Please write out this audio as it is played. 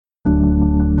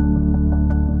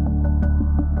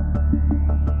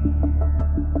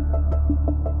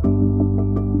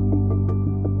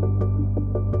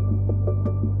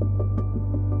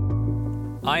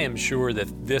am sure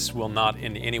that this will not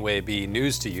in any way be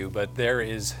news to you, but there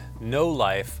is no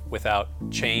life without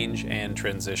change and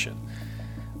transition.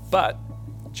 But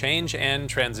change and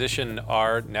transition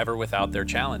are never without their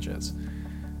challenges.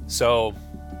 So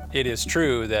it is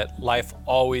true that life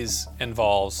always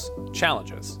involves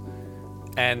challenges.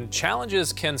 And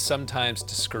challenges can sometimes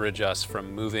discourage us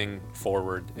from moving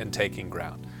forward and taking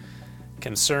ground.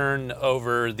 Concern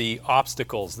over the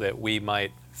obstacles that we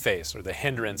might face, or the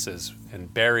hindrances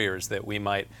and barriers that we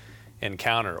might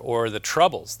encounter, or the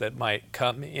troubles that might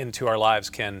come into our lives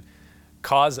can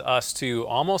cause us to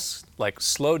almost like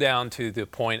slow down to the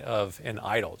point of an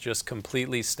idle, just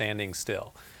completely standing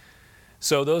still.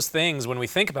 So those things, when we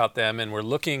think about them and we're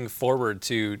looking forward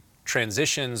to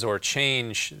transitions or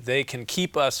change, they can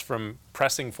keep us from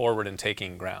pressing forward and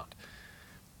taking ground.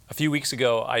 A few weeks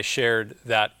ago, I shared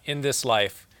that in this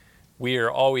life, we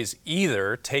are always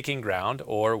either taking ground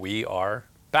or we are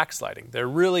backsliding. There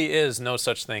really is no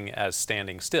such thing as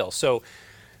standing still. So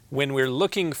when we're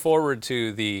looking forward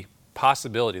to the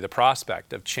possibility, the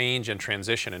prospect of change and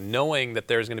transition, and knowing that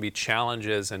there's going to be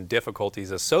challenges and difficulties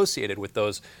associated with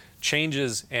those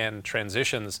changes and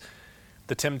transitions,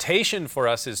 the temptation for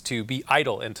us is to be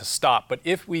idle and to stop. But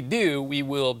if we do, we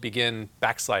will begin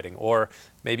backsliding, or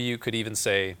maybe you could even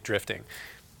say drifting.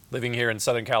 Living here in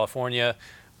Southern California,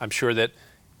 I'm sure that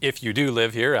if you do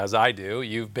live here, as I do,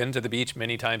 you've been to the beach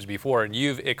many times before and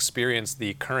you've experienced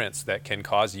the currents that can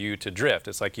cause you to drift.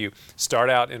 It's like you start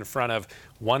out in front of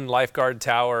one lifeguard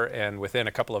tower and within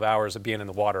a couple of hours of being in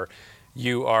the water,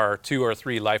 you are 2 or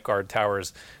 3 lifeguard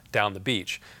towers down the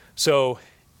beach. So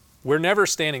we're never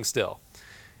standing still.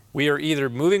 We are either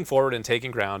moving forward and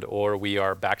taking ground or we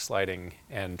are backsliding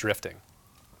and drifting.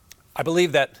 I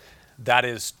believe that that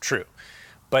is true,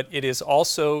 but it is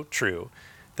also true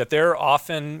that there are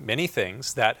often many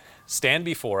things that stand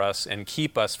before us and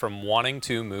keep us from wanting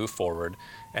to move forward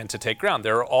and to take ground.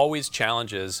 There are always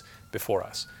challenges before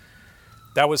us.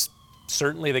 That was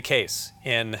certainly the case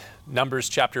in Numbers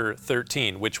chapter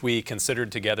 13, which we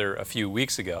considered together a few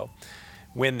weeks ago,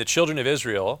 when the children of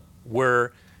Israel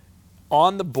were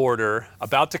on the border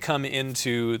about to come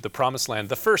into the promised land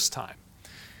the first time.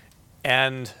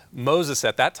 And Moses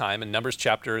at that time, in Numbers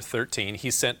chapter 13, he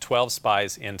sent 12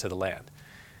 spies into the land.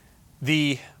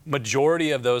 The majority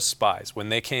of those spies, when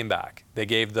they came back, they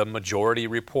gave the majority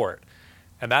report.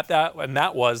 And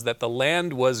that was that the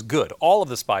land was good. All of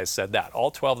the spies said that. All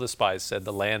 12 of the spies said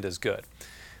the land is good.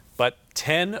 But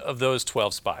 10 of those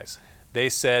 12 spies, they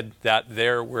said that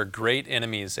there were great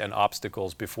enemies and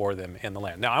obstacles before them in the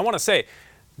land. Now, I want to say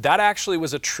that actually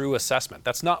was a true assessment.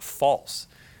 That's not false.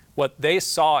 What they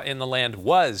saw in the land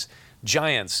was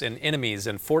giants and enemies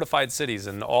and fortified cities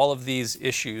and all of these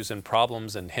issues and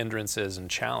problems and hindrances and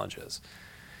challenges.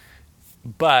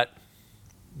 But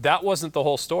that wasn't the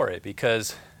whole story,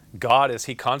 because God, as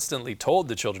he constantly told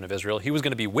the children of Israel, he was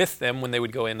going to be with them when they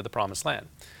would go into the promised land.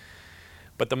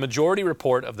 But the majority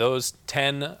report of those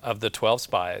 10 of the 12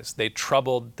 spies, they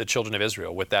troubled the children of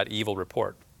Israel with that evil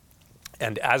report.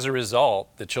 And as a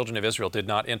result, the children of Israel did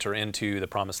not enter into the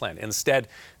promised land. Instead,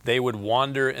 they would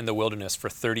wander in the wilderness for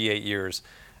 38 years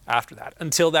after that,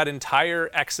 until that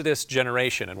entire Exodus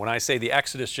generation. And when I say the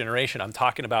Exodus generation, I'm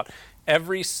talking about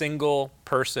every single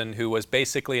person who was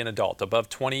basically an adult, above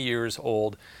 20 years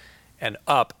old and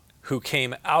up, who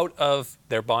came out of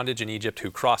their bondage in Egypt,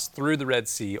 who crossed through the Red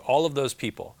Sea. All of those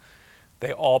people,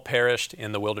 they all perished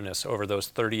in the wilderness over those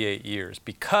 38 years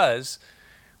because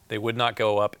they would not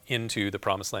go up into the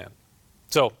promised land.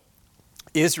 So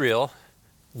Israel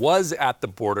was at the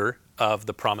border of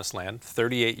the promised land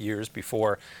 38 years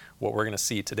before what we're going to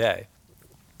see today.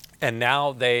 And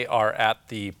now they are at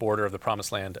the border of the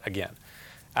promised land again,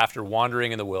 after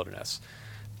wandering in the wilderness.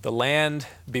 The land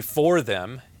before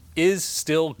them is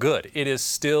still good. It is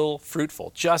still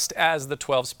fruitful, just as the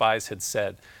 12 spies had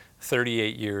said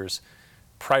 38 years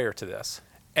prior to this.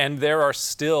 And there are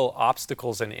still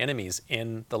obstacles and enemies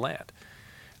in the land.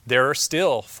 There are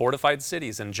still fortified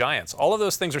cities and giants. All of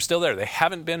those things are still there. They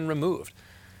haven't been removed.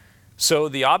 So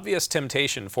the obvious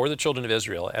temptation for the children of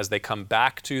Israel as they come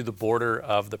back to the border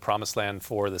of the promised land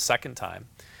for the second time,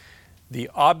 the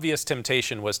obvious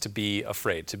temptation was to be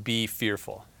afraid, to be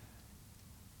fearful.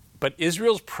 But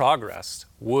Israel's progress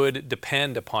would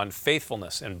depend upon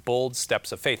faithfulness and bold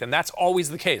steps of faith. And that's always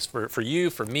the case for you,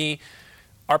 for me.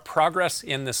 Our progress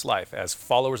in this life as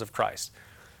followers of Christ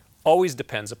always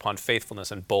depends upon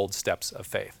faithfulness and bold steps of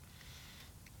faith.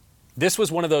 This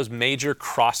was one of those major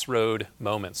crossroad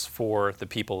moments for the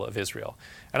people of Israel.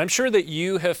 And I'm sure that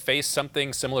you have faced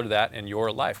something similar to that in your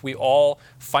life. We all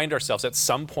find ourselves at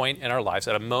some point in our lives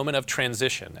at a moment of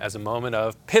transition, as a moment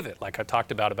of pivot, like I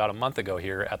talked about a month ago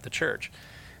here at the church,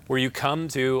 where you come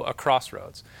to a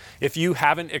crossroads. If you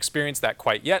haven't experienced that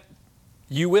quite yet,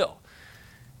 you will.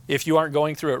 If you aren't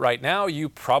going through it right now, you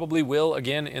probably will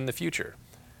again in the future.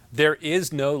 There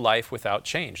is no life without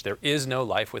change. There is no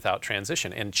life without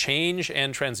transition. And change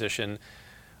and transition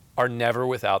are never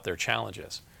without their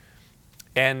challenges.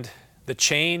 And the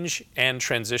change and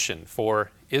transition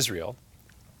for Israel,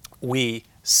 we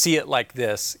see it like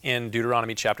this in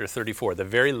Deuteronomy chapter 34, the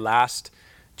very last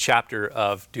chapter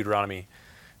of Deuteronomy.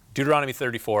 Deuteronomy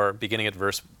 34, beginning at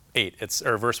verse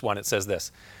 1, it says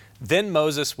this: Then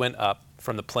Moses went up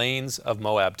from the plains of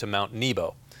Moab to Mount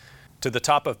Nebo, to the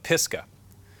top of Pisgah,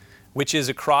 which is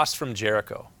across from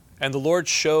Jericho. And the Lord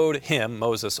showed him,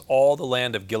 Moses, all the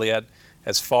land of Gilead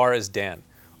as far as Dan,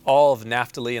 all of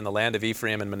Naphtali and the land of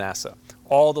Ephraim and Manasseh,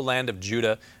 all the land of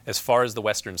Judah as far as the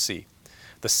western sea,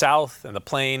 the south and the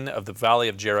plain of the valley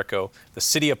of Jericho, the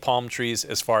city of palm trees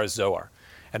as far as Zoar.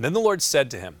 And then the Lord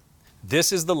said to him,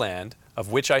 This is the land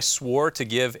of which I swore to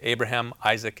give Abraham,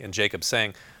 Isaac, and Jacob,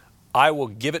 saying, I will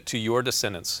give it to your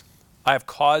descendants. I have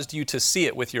caused you to see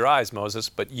it with your eyes, Moses,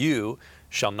 but you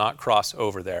shall not cross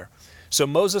over there. So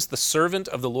Moses, the servant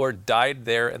of the Lord, died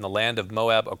there in the land of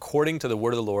Moab according to the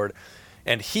word of the Lord,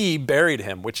 and he buried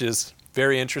him, which is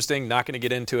very interesting. Not going to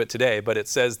get into it today, but it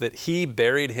says that he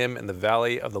buried him in the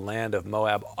valley of the land of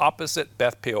Moab opposite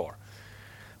Beth Peor.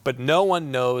 But no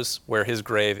one knows where his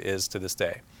grave is to this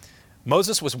day.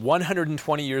 Moses was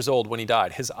 120 years old when he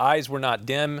died. His eyes were not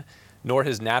dim, nor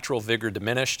his natural vigor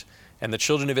diminished, and the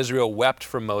children of Israel wept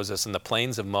for Moses in the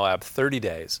plains of Moab 30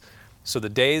 days. So the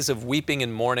days of weeping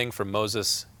and mourning for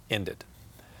Moses ended.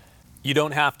 You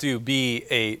don't have to be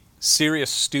a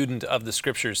serious student of the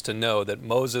scriptures to know that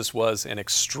Moses was an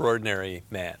extraordinary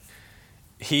man.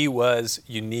 He was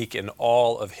unique in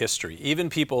all of history.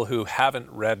 Even people who haven't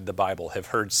read the Bible have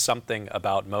heard something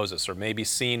about Moses, or maybe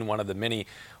seen one of the many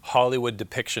Hollywood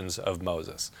depictions of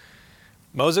Moses.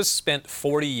 Moses spent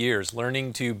 40 years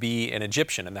learning to be an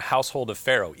Egyptian in the household of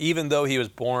Pharaoh, even though he was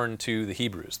born to the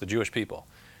Hebrews, the Jewish people.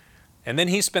 And then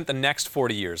he spent the next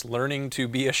 40 years learning to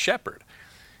be a shepherd,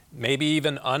 maybe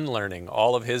even unlearning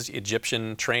all of his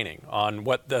Egyptian training on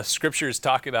what the scriptures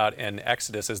talk about in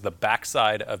Exodus as the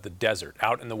backside of the desert,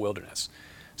 out in the wilderness.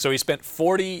 So he spent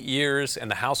 40 years in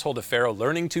the household of Pharaoh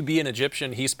learning to be an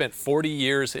Egyptian. He spent 40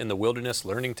 years in the wilderness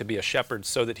learning to be a shepherd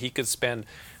so that he could spend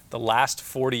the last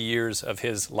 40 years of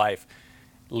his life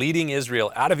leading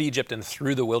Israel out of Egypt and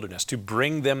through the wilderness to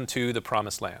bring them to the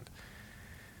promised land.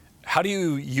 How do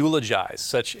you eulogize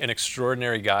such an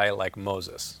extraordinary guy like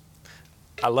Moses?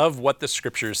 I love what the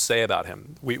scriptures say about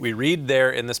him. We read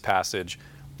there in this passage,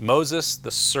 Moses,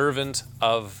 the servant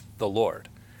of the Lord.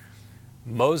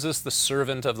 Moses, the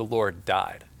servant of the Lord,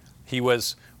 died. He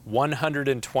was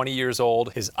 120 years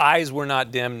old. His eyes were not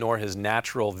dim, nor his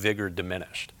natural vigor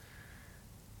diminished.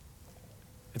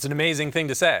 It's an amazing thing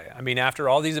to say. I mean, after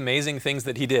all these amazing things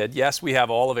that he did, yes, we have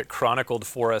all of it chronicled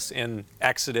for us in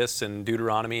Exodus and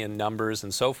Deuteronomy and Numbers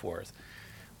and so forth.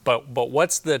 But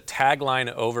what's the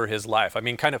tagline over his life? I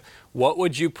mean, kind of, what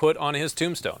would you put on his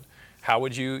tombstone? How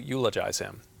would you eulogize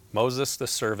him? Moses, the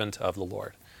servant of the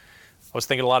Lord. I was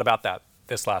thinking a lot about that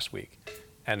this last week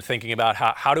and thinking about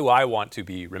how do I want to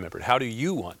be remembered? How do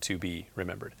you want to be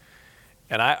remembered?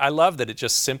 And I love that it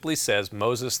just simply says,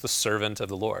 Moses, the servant of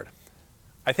the Lord.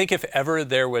 I think if ever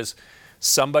there was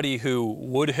somebody who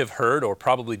would have heard or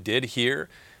probably did hear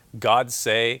God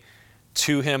say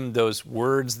to him those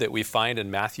words that we find in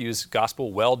Matthew's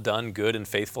gospel, well done, good and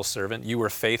faithful servant. You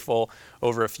were faithful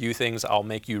over a few things. I'll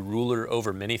make you ruler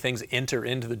over many things. Enter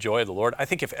into the joy of the Lord. I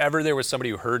think if ever there was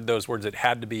somebody who heard those words, it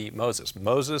had to be Moses.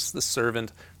 Moses, the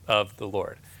servant of the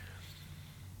Lord.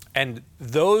 And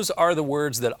those are the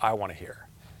words that I want to hear.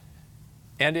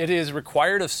 And it is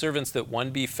required of servants that one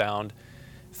be found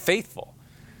faithful.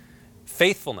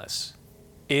 Faithfulness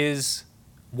is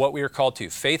what we are called to.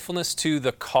 Faithfulness to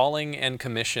the calling and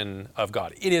commission of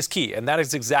God. It is key, and that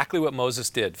is exactly what Moses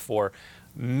did for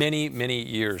many, many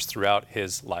years throughout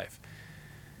his life.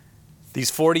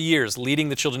 These 40 years leading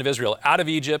the children of Israel out of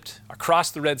Egypt, across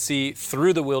the Red Sea,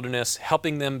 through the wilderness,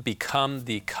 helping them become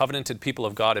the covenanted people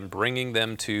of God and bringing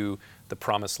them to the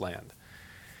promised land.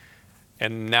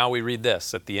 And now we read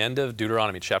this at the end of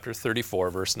Deuteronomy chapter 34,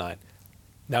 verse 9.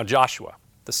 Now Joshua,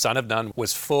 the son of Nun,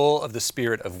 was full of the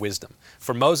spirit of wisdom,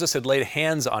 for Moses had laid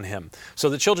hands on him. So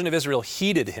the children of Israel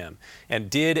heeded him and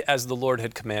did as the Lord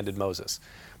had commanded Moses.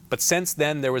 But since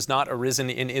then there was not arisen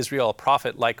in Israel a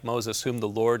prophet like Moses, whom the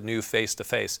Lord knew face to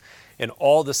face, in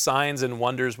all the signs and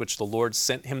wonders which the Lord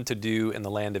sent him to do in the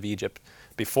land of Egypt,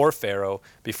 before Pharaoh,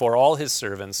 before all his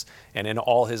servants, and in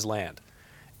all his land,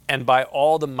 and by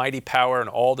all the mighty power and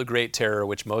all the great terror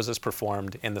which Moses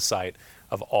performed in the sight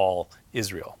of all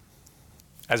Israel.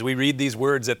 As we read these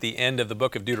words at the end of the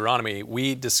book of Deuteronomy,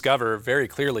 we discover very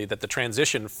clearly that the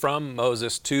transition from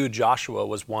Moses to Joshua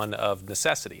was one of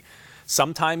necessity.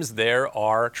 Sometimes there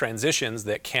are transitions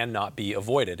that cannot be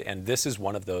avoided, and this is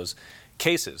one of those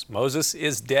cases. Moses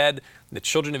is dead. The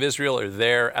children of Israel are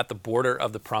there at the border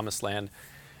of the Promised Land.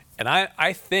 And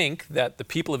I think that the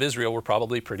people of Israel were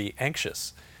probably pretty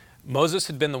anxious. Moses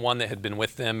had been the one that had been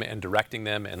with them and directing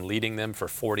them and leading them for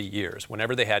 40 years.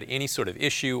 Whenever they had any sort of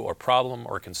issue or problem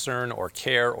or concern or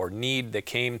care or need, they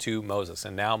came to Moses.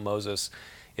 And now Moses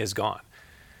is gone.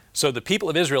 So the people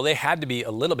of Israel, they had to be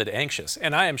a little bit anxious.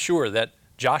 And I am sure that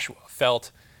Joshua felt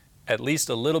at least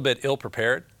a little bit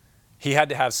ill-prepared. He had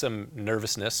to have some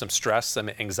nervousness, some stress, some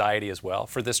anxiety as well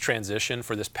for this transition,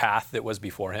 for this path that was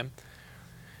before him.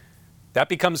 That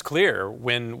becomes clear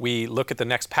when we look at the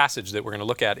next passage that we're going to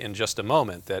look at in just a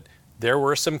moment, that there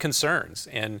were some concerns.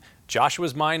 In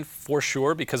Joshua's mind, for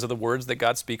sure, because of the words that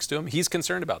God speaks to him, he's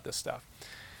concerned about this stuff.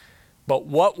 But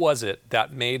what was it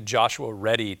that made Joshua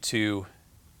ready to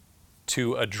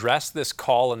address this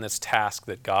call and this task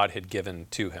that God had given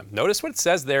to him? Notice what it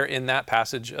says there in that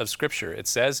passage of Scripture. It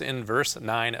says in verse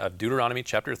 9 of Deuteronomy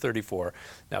chapter 34,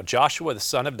 "Now Joshua the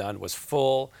son of Nun was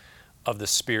full of the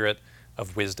Spirit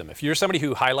of wisdom." If you're somebody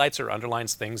who highlights or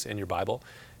underlines things in your Bible,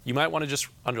 you might want to just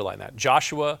underline that.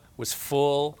 Joshua was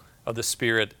full of the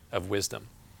Spirit of wisdom.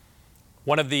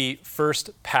 One of the first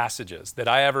passages that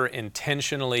I ever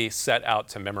intentionally set out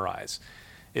to memorize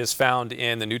is found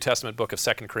in the New Testament book of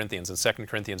 2 Corinthians, in 2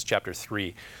 Corinthians chapter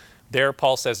 3. There,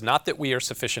 Paul says, "Not that we are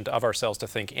sufficient of ourselves to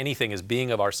think anything as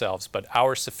being of ourselves, but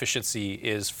our sufficiency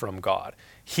is from God.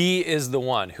 He is the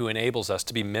one who enables us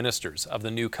to be ministers of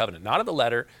the new covenant, not of the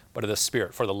letter, but of the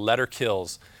Spirit. For the letter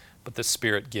kills, but the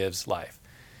Spirit gives life."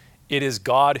 It is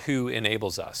God who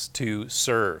enables us to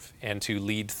serve and to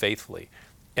lead faithfully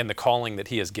in the calling that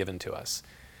He has given to us.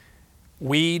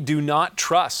 We do not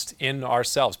trust in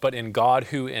ourselves, but in God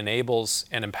who enables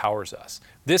and empowers us.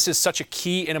 This is such a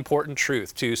key and important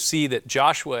truth to see that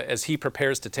Joshua, as he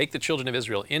prepares to take the children of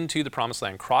Israel into the Promised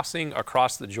Land, crossing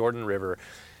across the Jordan River,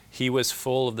 he was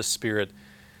full of the Spirit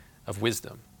of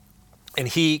wisdom. And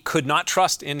he could not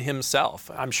trust in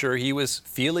himself. I'm sure he was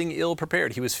feeling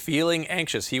ill-prepared. He was feeling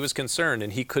anxious. He was concerned,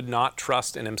 and he could not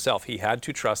trust in himself. He had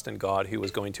to trust in God, who was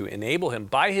going to enable him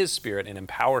by His Spirit and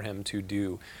empower him to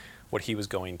do what he was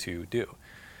going to do.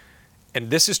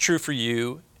 And this is true for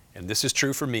you, and this is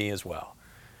true for me as well.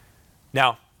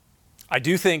 Now, I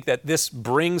do think that this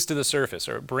brings to the surface,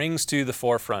 or it brings to the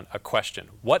forefront, a question.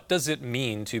 What does it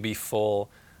mean to be full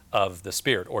of the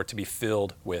Spirit, or to be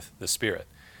filled with the Spirit?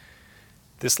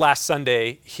 This last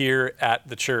Sunday here at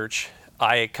the church,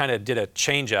 I kind of did a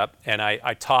change up, and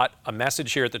I taught a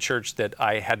message here at the church that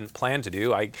I hadn't planned to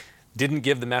do. I didn't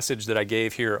give the message that I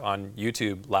gave here on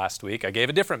YouTube last week. I gave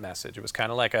a different message. It was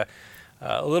kind of like a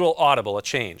little audible, a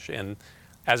change. And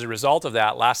as a result of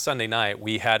that, last Sunday night,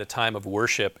 we had a time of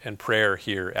worship and prayer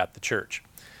here at the church.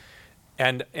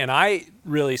 And I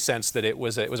really sensed that it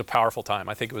was a powerful time.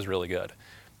 I think it was really good.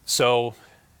 So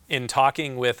in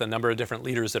talking with a number of different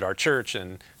leaders at our church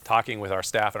and talking with our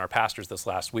staff and our pastors this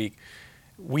last week,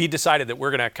 we decided that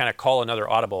we're going to kind of call another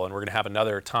audible, and we're going to have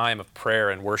another time of prayer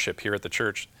and worship here at the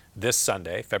church this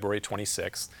Sunday, February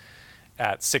 26th,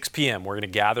 at 6 p.m. We're going to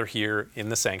gather here in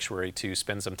the sanctuary to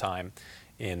spend some time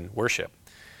in worship.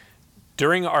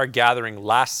 During our gathering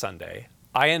last Sunday,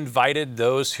 I invited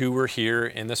those who were here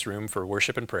in this room for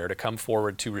worship and prayer to come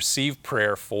forward to receive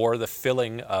prayer for the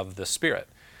filling of the Spirit.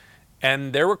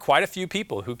 And there were quite a few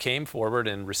people who came forward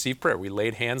and received prayer. We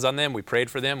laid hands on them, we prayed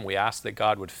for them, we asked that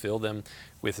God would fill them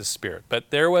with His Spirit. But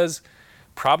there was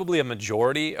probably a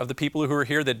majority of the people who were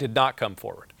here that did not come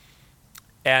forward.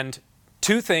 And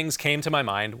two things came to my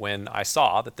mind when I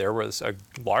saw that there was a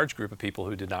large group of people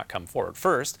who did not come forward.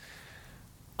 First,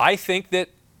 I think that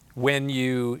when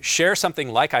you share something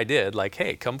like I did, like,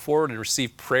 hey, come forward and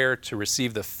receive prayer to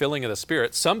receive the filling of the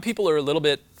Spirit, some people are a little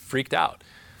bit freaked out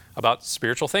about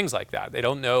spiritual things like that. They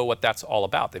don't know what that's all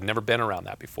about. They've never been around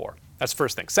that before. That's the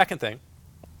first thing. Second thing,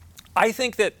 I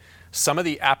think that some of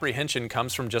the apprehension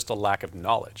comes from just a lack of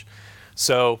knowledge.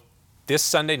 So this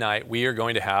Sunday night, we are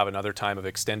going to have another time of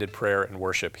extended prayer and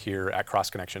worship here at Cross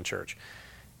Connection Church.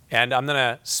 And I'm going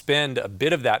to spend a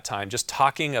bit of that time just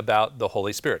talking about the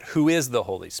Holy Spirit. Who is the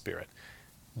Holy Spirit?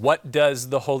 What does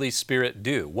the Holy Spirit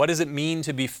do? What does it mean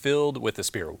to be filled with the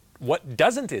Spirit? What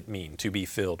doesn't it mean to be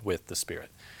filled with the Spirit?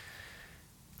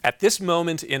 At this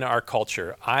moment in our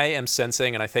culture, I am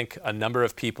sensing, and I think a number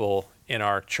of people in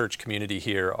our church community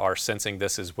here are sensing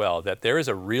this as well, that there is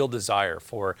a real desire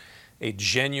for a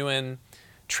genuine,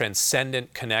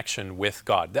 transcendent connection with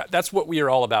God. That's what we are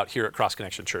all about here at Cross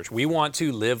Connection Church. We want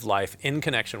to live life in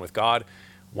connection with God,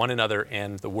 one another,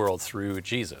 and the world through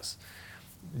Jesus.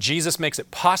 Jesus makes it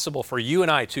possible for you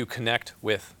and I to connect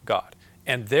with God.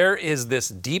 And there is this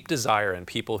deep desire in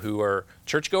people who are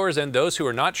churchgoers and those who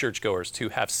are not churchgoers to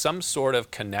have some sort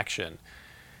of connection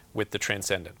with the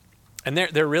transcendent. And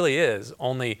there really is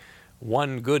only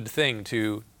one good thing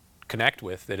to connect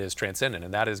with that is transcendent,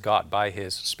 and that is God by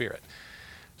His Spirit.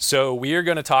 So we are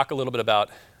going to talk a little bit about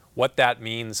what that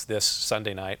means this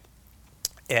Sunday night.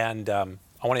 And I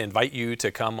want to invite you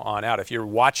to come on out. If you're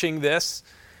watching this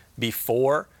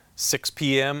before 6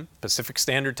 p.m. Pacific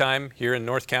Standard Time here in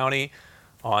North County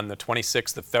on the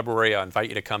 26th of February, I invite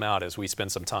you to come out as we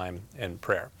spend some time in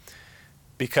prayer.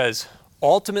 Because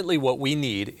ultimately what we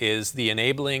need is the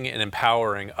enabling and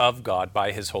empowering of God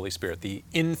by His Holy Spirit, the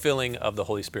infilling of the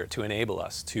Holy Spirit to enable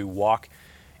us to walk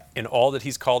in all that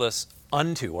He's called us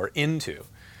unto or into.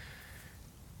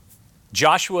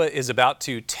 Joshua is about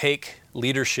to take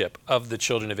leadership of the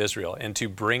children of Israel and to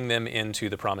bring them into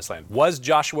the promised land. Was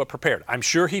Joshua prepared? I'm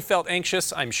sure he felt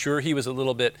anxious. I'm sure he was a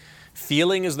little bit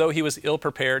feeling as though he was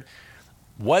ill-prepared.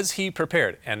 Was he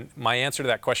prepared? And my answer to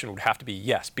that question would have to be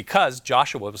yes, because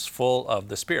Joshua was full of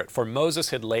the Spirit, for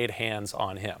Moses had laid hands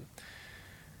on him.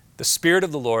 The Spirit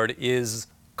of the Lord is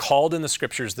called in the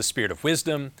Scriptures the Spirit of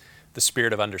wisdom, the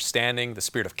Spirit of understanding, the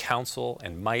Spirit of counsel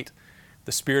and might,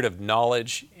 the Spirit of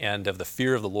knowledge and of the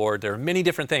fear of the Lord. There are many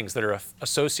different things that are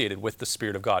associated with the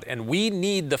Spirit of God. And we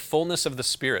need the fullness of the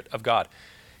Spirit of God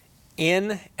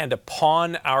in and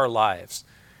upon our lives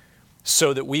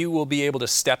so that we will be able to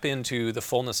step into the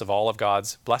fullness of all of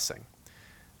God's blessing.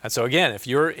 And so again, if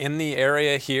you're in the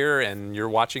area here and you're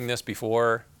watching this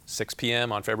before 6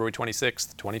 p.m. on February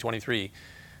 26th, 2023,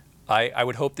 I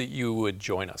would hope that you would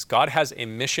join us. God has a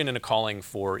mission and a calling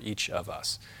for each of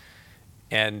us.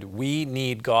 And we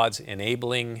need God's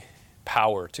enabling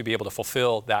power to be able to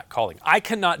fulfill that calling. I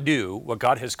cannot do what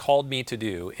God has called me to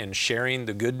do in sharing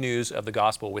the good news of the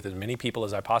gospel with as many people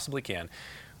as I possibly can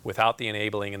without the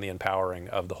enabling and the empowering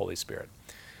of the Holy Spirit.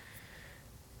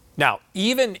 Now,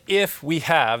 even if we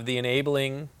have the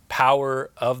enabling power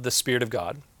of the Spirit of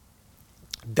God,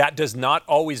 that does not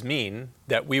always mean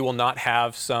that we will not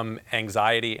have some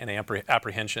anxiety and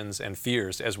apprehensions and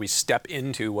fears as we step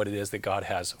into what it is that God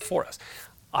has for us.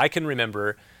 I can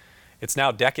remember, it's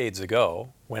now decades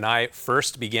ago, when I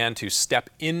first began to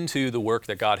step into the work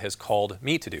that God has called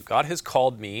me to do. God has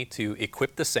called me to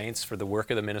equip the saints for the work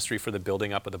of the ministry, for the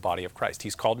building up of the body of Christ.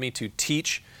 He's called me to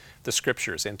teach the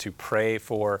Scriptures and to pray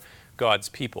for God's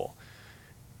people.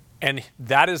 And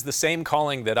that is the same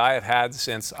calling that I have had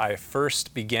since I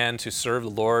first began to serve the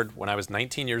Lord when I was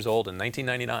 19 years old in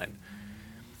 1999.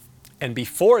 And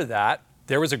before that,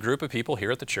 there was a group of people here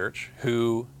at the church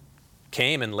who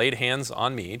came and laid hands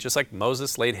on me, just like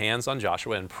Moses laid hands on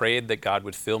Joshua and prayed that God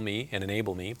would fill me and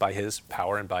enable me by His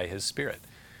power and by His Spirit.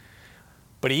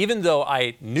 But even though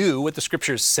I knew what the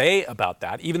Scriptures say about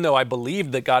that, even though I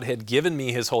believed that God had given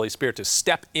me His Holy Spirit to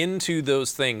step into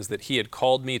those things that He had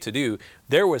called me to do,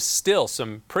 there was still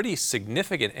some pretty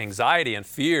significant anxiety and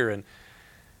fear and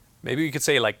maybe you could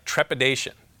say like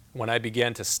trepidation when I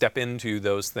began to step into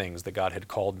those things that God had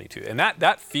called me to. And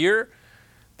that fear,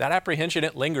 that apprehension,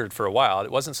 it lingered for a while.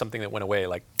 It wasn't something that went away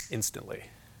like instantly.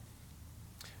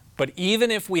 But even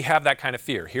if we have that kind of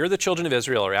fear, here the children of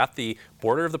Israel are at the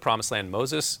border of the promised land.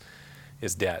 Moses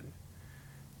is dead.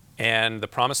 And the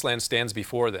promised land stands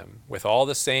before them with all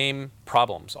the same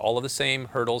problems, all of the same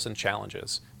hurdles and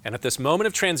challenges. And at this moment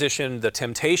of transition, the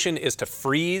temptation is to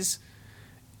freeze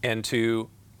and to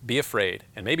be afraid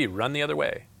and maybe run the other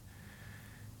way.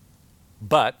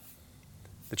 But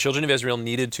the children of Israel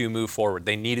needed to move forward.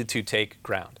 They needed to take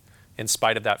ground in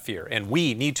spite of that fear. And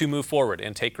we need to move forward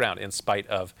and take ground in spite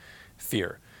of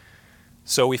fear.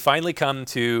 So we finally come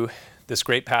to this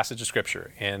great passage of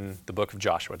Scripture in the book of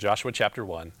Joshua. Joshua chapter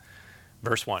 1,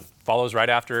 verse 1. Follows right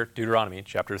after Deuteronomy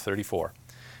chapter 34.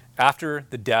 After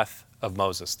the death of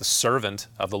Moses, the servant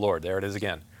of the Lord, there it is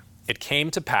again. It came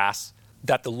to pass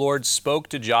that the Lord spoke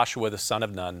to Joshua the son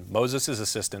of Nun, Moses'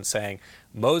 assistant, saying,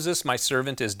 Moses, my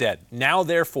servant, is dead. Now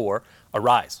therefore,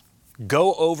 arise,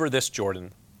 go over this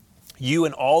Jordan, you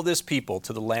and all this people,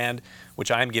 to the land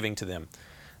which I am giving to them,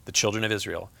 the children of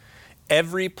Israel,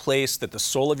 Every place that the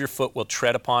sole of your foot will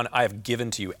tread upon, I have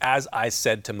given to you, as I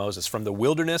said to Moses, from the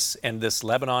wilderness and this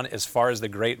Lebanon, as far as the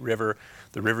great river,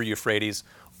 the river Euphrates,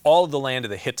 all of the land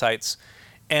of the Hittites,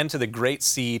 and to the great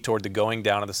sea toward the going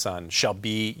down of the sun shall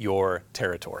be your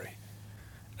territory.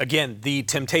 Again, the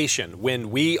temptation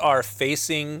when we are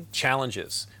facing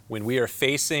challenges, when we are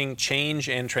facing change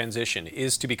and transition,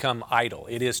 is to become idle.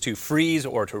 It is to freeze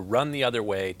or to run the other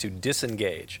way, to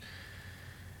disengage.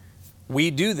 We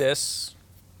do this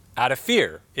out of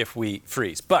fear if we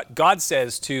freeze. But God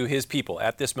says to his people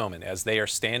at this moment, as they are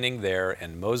standing there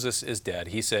and Moses is dead,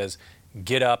 he says,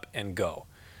 get up and go.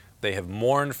 They have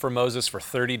mourned for Moses for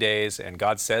 30 days, and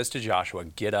God says to Joshua,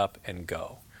 get up and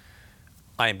go.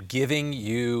 I am giving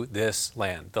you this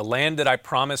land, the land that I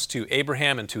promised to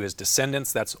Abraham and to his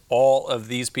descendants. That's all of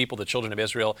these people, the children of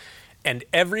Israel. And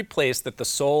every place that the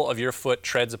sole of your foot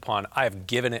treads upon, I have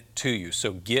given it to you.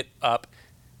 So get up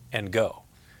and go.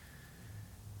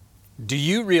 Do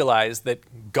you realize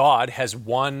that God has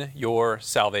won your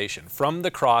salvation? From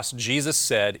the cross, Jesus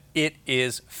said, it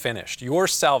is finished. Your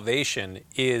salvation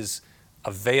is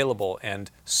available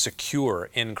and secure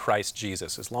in Christ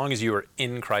Jesus, as long as you are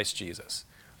in Christ Jesus.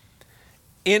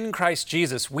 In Christ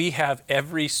Jesus, we have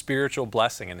every spiritual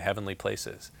blessing in heavenly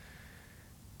places.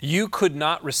 You could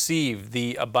not receive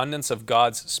the abundance of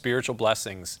God's spiritual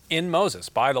blessings in Moses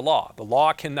by the law. The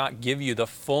law cannot give you the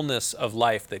fullness of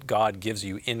life that God gives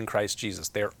you in Christ Jesus.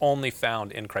 They are only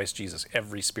found in Christ Jesus,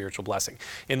 every spiritual blessing.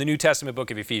 In the New Testament book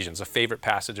of Ephesians, a favorite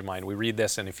passage of mine, we read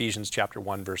this in Ephesians chapter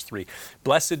 1, verse 3.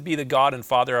 Blessed be the God and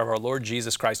Father of our Lord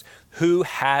Jesus Christ, who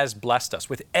has blessed us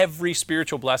with every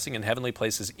spiritual blessing in heavenly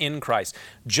places in Christ,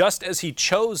 just as he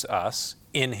chose us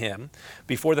in him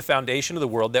before the foundation of the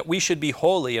world, that we should be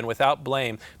holy and without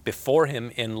blame before him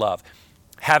in love,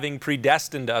 having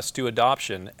predestined us to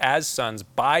adoption as sons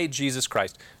by Jesus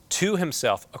Christ to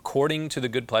himself according to the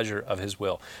good pleasure of his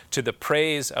will, to the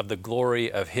praise of the glory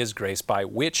of his grace, by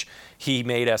which he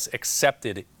made us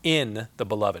accepted in the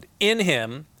beloved. In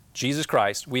him, Jesus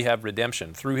Christ, we have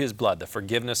redemption through his blood, the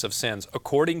forgiveness of sins,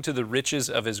 according to the riches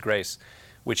of his grace,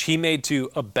 which he made to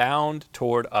abound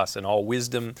toward us in all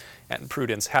wisdom and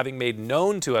prudence, having made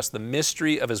known to us the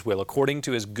mystery of his will, according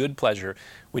to his good pleasure,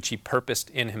 which he purposed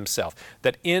in himself,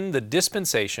 that in the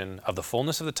dispensation of the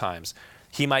fullness of the times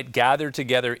he might gather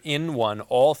together in one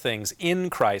all things in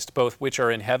Christ, both which are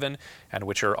in heaven and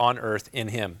which are on earth in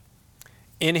him.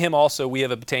 In him also we have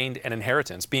obtained an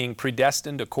inheritance, being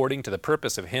predestined according to the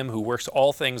purpose of him who works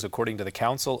all things according to the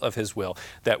counsel of his will,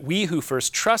 that we who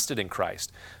first trusted in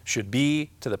Christ should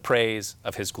be to the praise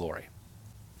of his glory.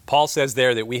 Paul says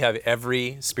there that we have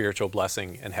every spiritual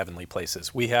blessing in heavenly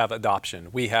places. We have adoption,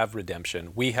 we have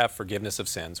redemption, we have forgiveness of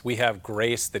sins, we have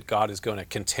grace that God is going to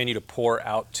continue to pour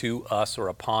out to us or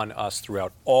upon us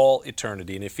throughout all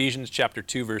eternity. In Ephesians chapter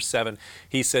 2, verse 7,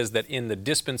 he says that in the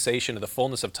dispensation of the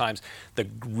fullness of times, the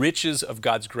riches of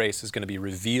God's grace is going to be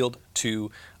revealed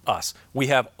to us. We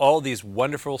have all these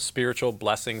wonderful spiritual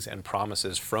blessings and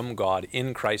promises from God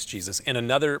in Christ Jesus. In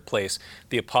another place,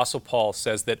 the Apostle Paul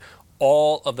says that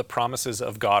all of the promises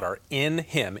of God are in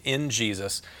him, in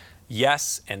Jesus,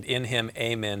 yes, and in him,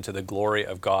 amen, to the glory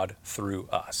of God through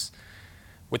us.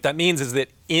 What that means is that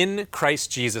in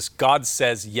Christ Jesus, God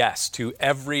says yes to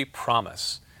every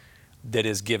promise that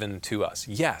is given to us.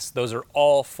 Yes, those are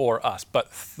all for us.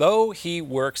 But though he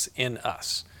works in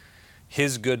us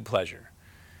his good pleasure,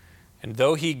 and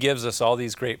though he gives us all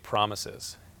these great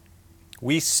promises,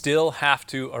 we still have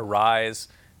to arise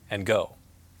and go,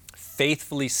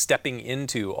 faithfully stepping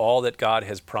into all that God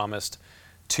has promised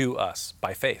to us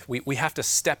by faith. We have to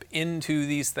step into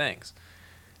these things.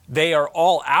 They are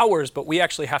all ours, but we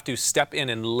actually have to step in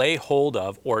and lay hold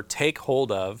of or take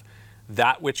hold of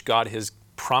that which God has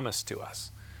promised to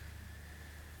us.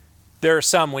 There are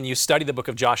some, when you study the book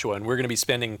of Joshua, and we're going to be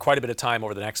spending quite a bit of time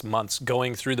over the next months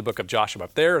going through the book of Joshua,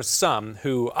 there are some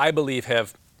who I believe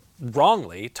have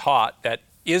wrongly taught that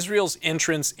Israel's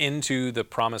entrance into the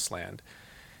promised land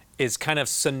is kind of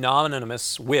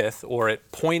synonymous with, or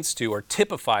it points to, or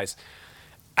typifies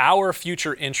our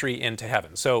future entry into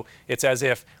heaven. So it's as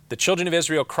if the children of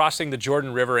Israel crossing the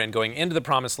Jordan River and going into the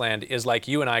promised land is like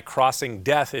you and I crossing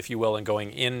death, if you will, and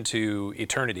going into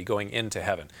eternity, going into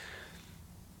heaven.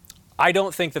 I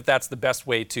don't think that that's the best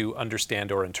way to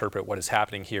understand or interpret what is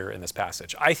happening here in this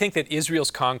passage. I think that Israel's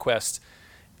conquest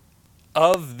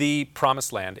of the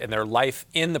promised land and their life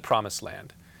in the promised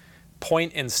land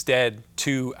point instead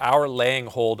to our laying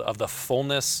hold of the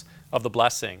fullness of the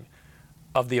blessing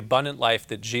of the abundant life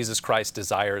that Jesus Christ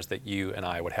desires that you and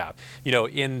I would have. You know,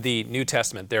 in the New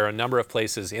Testament, there are a number of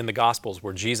places in the Gospels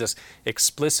where Jesus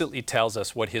explicitly tells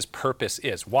us what his purpose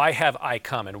is. Why have I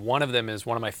come? And one of them is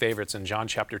one of my favorites in John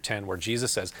chapter 10, where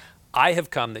Jesus says, I have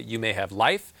come that you may have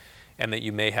life and that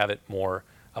you may have it more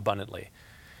abundantly.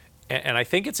 And I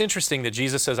think it's interesting that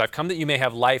Jesus says, I've come that you may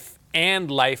have life and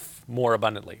life more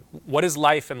abundantly. What is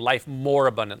life and life more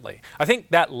abundantly? I think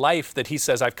that life that he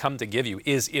says I've come to give you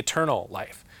is eternal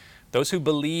life. Those who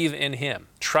believe in him,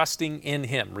 trusting in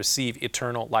him, receive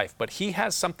eternal life. But he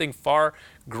has something far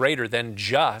greater than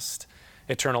just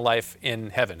eternal life in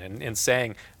heaven. And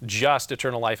saying just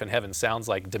eternal life in heaven sounds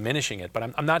like diminishing it, but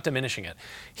I'm not diminishing it.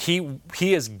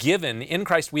 He is given, in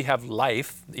Christ we have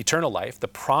life, eternal life, the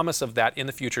promise of that in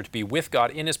the future to be with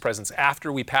God in his presence after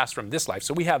we pass from this life.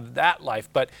 So we have that life,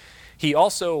 but he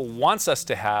also wants us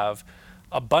to have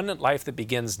abundant life that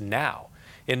begins now,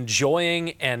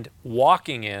 enjoying and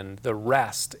walking in the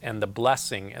rest and the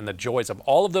blessing and the joys of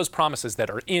all of those promises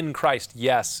that are in Christ,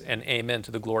 yes and amen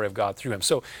to the glory of God through him.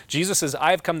 So Jesus says,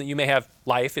 I have come that you may have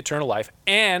life, eternal life,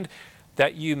 and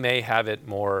that you may have it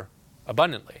more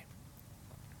abundantly.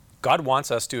 God wants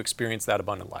us to experience that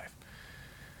abundant life.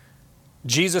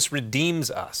 Jesus redeems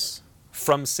us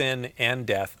from sin and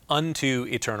death unto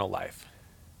eternal life.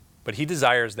 But he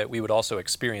desires that we would also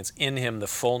experience in him the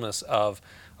fullness of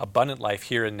abundant life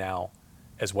here and now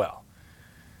as well.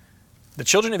 The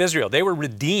children of Israel, they were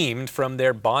redeemed from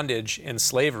their bondage and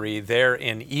slavery there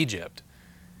in Egypt.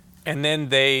 And then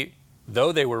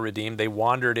though they were redeemed, they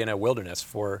wandered in a wilderness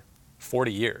for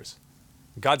 40 years.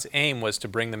 God's aim was to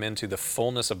bring them into the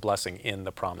fullness of blessing in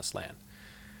the promised land.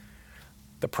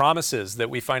 The promises that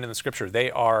we find in the scripture, they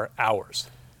are ours.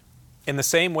 In the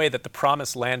same way that the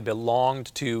promised land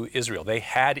belonged to Israel. They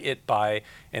had it by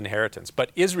inheritance. But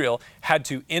Israel had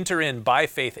to enter in by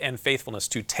faith and faithfulness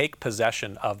to take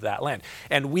possession of that land.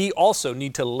 And we also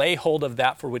need to lay hold of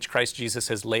that for which Christ Jesus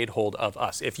has laid hold of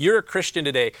us. If you're a Christian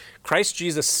today, Christ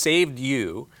Jesus saved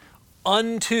you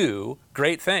unto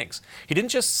great things. He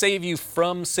didn't just save you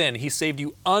from sin. He saved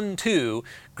you unto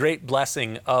great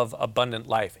blessing of abundant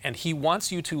life. And he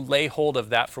wants you to lay hold of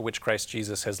that for which Christ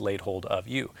Jesus has laid hold of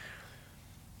you.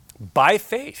 By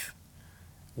faith,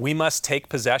 we must take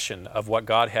possession of what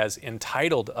God has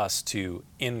entitled us to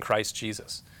in Christ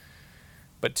Jesus.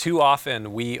 But too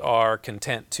often we are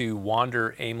content to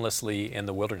wander aimlessly in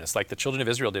the wilderness, like the children of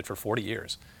Israel did for 40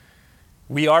 years.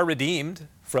 We are redeemed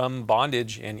from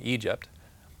bondage in Egypt,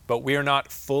 but we are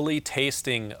not fully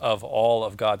tasting of all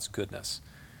of God's goodness.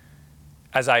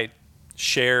 As I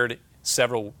shared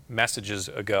several messages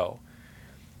ago,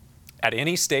 at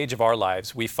any stage of our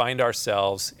lives, we find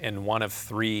ourselves in one of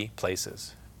three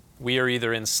places. We are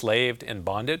either enslaved in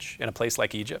bondage in a place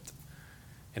like Egypt,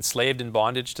 enslaved in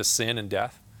bondage to sin and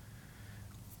death.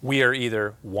 We are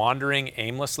either wandering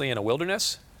aimlessly in a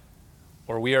wilderness,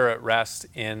 or we are at rest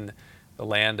in the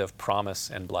land of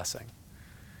promise and blessing.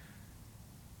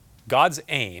 God's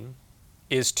aim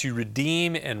is to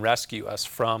redeem and rescue us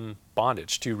from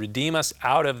bondage, to redeem us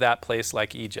out of that place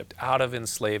like Egypt, out of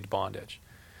enslaved bondage,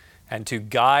 and to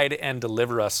guide and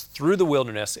deliver us through the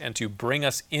wilderness and to bring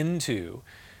us into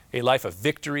a life of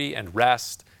victory and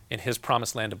rest in his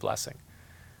promised land of blessing.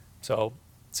 So,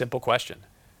 simple question.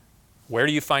 Where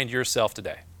do you find yourself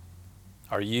today?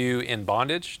 Are you in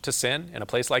bondage to sin in a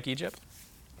place like Egypt,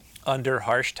 under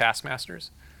harsh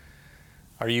taskmasters?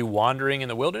 Are you wandering in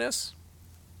the wilderness?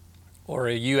 Or are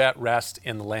you at rest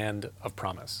in the land of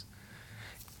promise?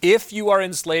 If you are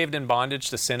enslaved in bondage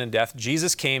to sin and death,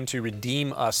 Jesus came to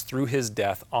redeem us through his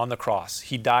death on the cross.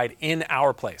 He died in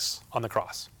our place on the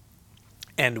cross.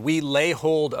 And we lay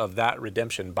hold of that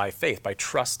redemption by faith, by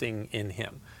trusting in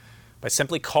him, by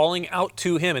simply calling out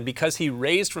to him. And because he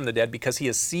raised from the dead, because he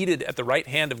is seated at the right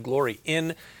hand of glory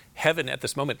in heaven at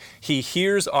this moment, he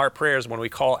hears our prayers when we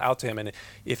call out to him. And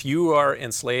if you are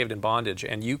enslaved in bondage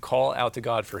and you call out to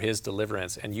God for his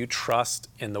deliverance and you trust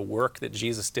in the work that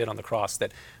Jesus did on the cross,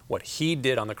 that what he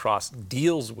did on the cross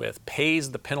deals with,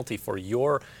 pays the penalty for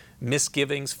your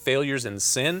misgivings, failures, and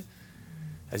sin,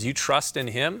 as you trust in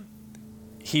him,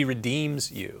 he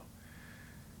redeems you.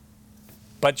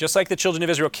 But just like the children of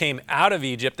Israel came out of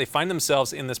Egypt, they find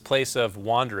themselves in this place of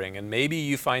wandering. And maybe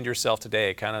you find yourself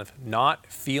today kind of not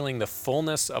feeling the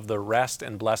fullness of the rest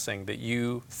and blessing that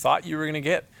you thought you were going to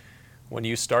get when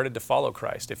you started to follow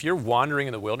Christ. If you're wandering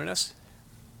in the wilderness,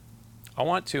 I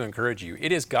want to encourage you.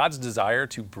 It is God's desire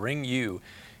to bring you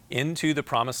into the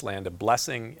promised land of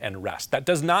blessing and rest. That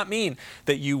does not mean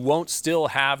that you won't still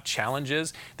have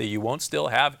challenges, that you won't still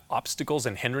have obstacles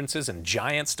and hindrances and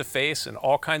giants to face and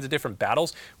all kinds of different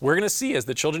battles. We're going to see as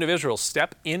the children of Israel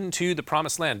step into the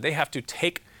promised land, they have to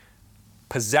take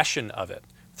possession of it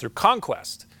through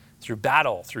conquest, through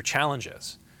battle, through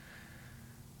challenges.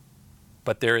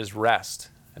 But there is rest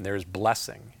and there is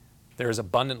blessing. There is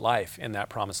abundant life in that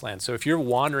promised land. So if you're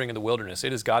wandering in the wilderness,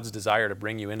 it is God's desire to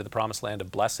bring you into the promised land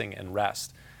of blessing and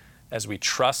rest as we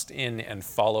trust in and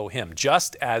follow him,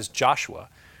 just as Joshua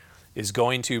is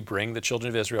going to bring the children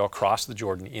of Israel across the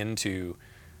Jordan into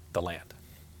the land.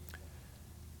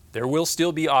 There will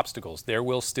still be obstacles. There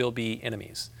will still be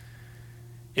enemies.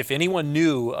 If anyone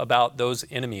knew about those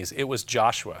enemies, it was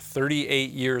Joshua.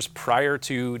 38 years prior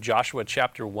to Joshua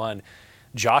chapter 1,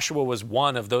 Joshua was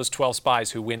one of those 12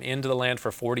 spies who went into the land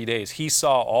for 40 days. He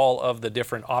saw all of the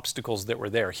different obstacles that were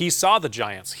there. He saw the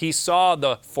giants. He saw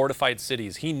the fortified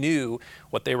cities. He knew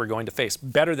what they were going to face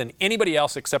better than anybody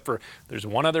else, except for there's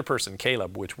one other person,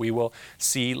 Caleb, which we will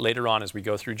see later on as we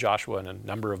go through Joshua in a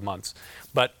number of months.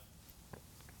 But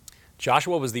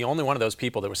Joshua was the only one of those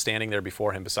people that was standing there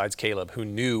before him, besides Caleb, who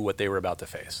knew what they were about to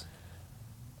face.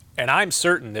 And I'm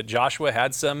certain that Joshua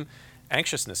had some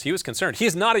anxiousness. He was concerned. He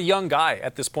is not a young guy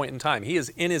at this point in time. He is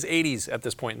in his 80s at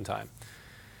this point in time.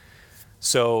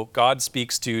 So God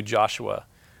speaks to Joshua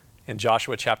in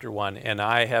Joshua chapter 1, and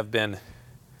I have been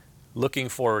looking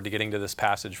forward to getting to this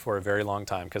passage for a very long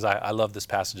time because I love this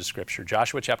passage of Scripture.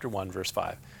 Joshua chapter 1, verse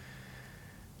 5.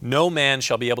 No man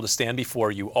shall be able to stand before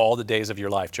you all the days of your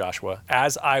life, Joshua.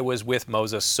 As I was with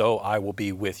Moses, so I will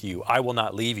be with you. I will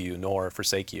not leave you nor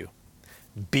forsake you.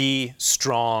 Be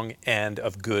strong and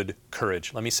of good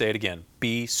courage. Let me say it again.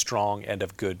 Be strong and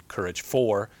of good courage.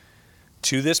 For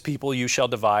to this people you shall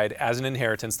divide as an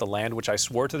inheritance the land which I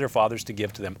swore to their fathers to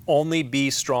give to them. Only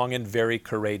be strong and very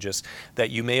courageous,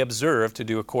 that you may observe to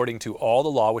do according to all the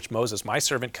law which Moses, my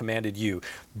servant, commanded you.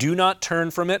 Do not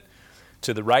turn from it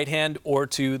to the right hand or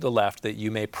to the left, that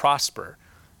you may prosper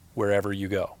wherever you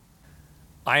go.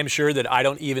 I am sure that I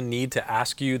don't even need to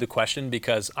ask you the question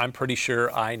because I'm pretty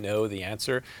sure I know the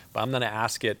answer, but I'm going to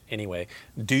ask it anyway.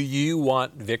 Do you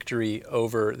want victory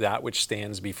over that which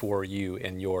stands before you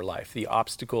in your life? The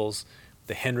obstacles,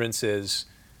 the hindrances,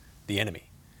 the enemy.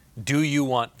 Do you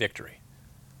want victory?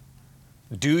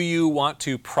 Do you want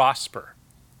to prosper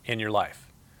in your life?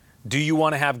 Do you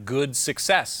want to have good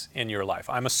success in your life?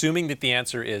 I'm assuming that the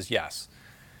answer is yes.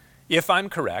 If I'm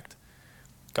correct,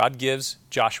 God gives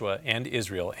Joshua and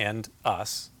Israel and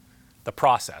us the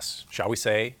process, shall we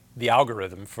say, the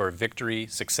algorithm for victory,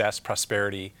 success,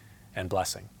 prosperity, and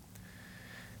blessing.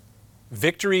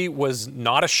 Victory was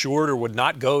not assured or would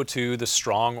not go to the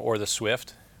strong or the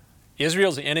swift.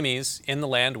 Israel's enemies in the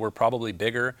land were probably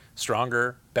bigger,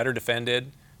 stronger, better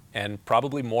defended, and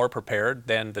probably more prepared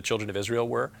than the children of Israel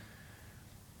were.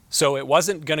 So it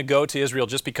wasn't going to go to Israel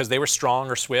just because they were strong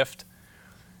or swift.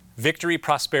 Victory,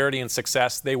 prosperity, and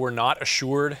success, they were not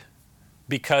assured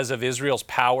because of Israel's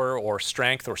power or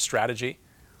strength or strategy.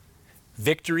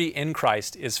 Victory in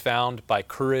Christ is found by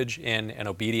courage in and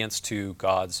obedience to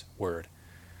God's word.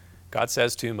 God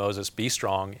says to Moses, be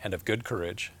strong and of good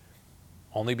courage.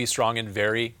 Only be strong and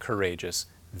very courageous,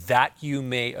 that you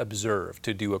may observe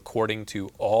to do according to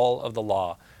all of the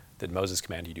law that Moses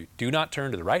commanded you. Do not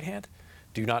turn to the right hand.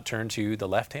 Do not turn to the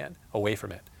left hand, away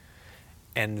from it.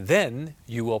 And then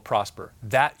you will prosper,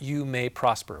 that you may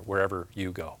prosper wherever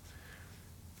you go.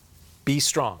 Be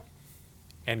strong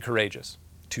and courageous,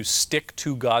 to stick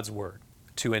to God's word,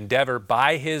 to endeavor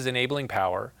by his enabling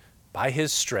power, by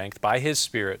his strength, by his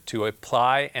spirit, to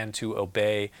apply and to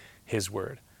obey his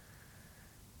word.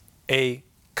 A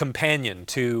companion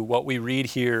to what we read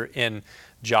here in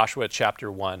Joshua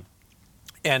chapter 1,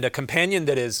 and a companion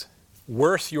that is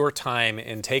worth your time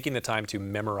in taking the time to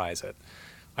memorize it.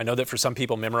 I know that for some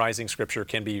people, memorizing Scripture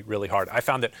can be really hard. I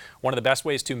found that one of the best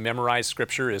ways to memorize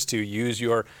Scripture is to use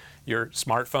your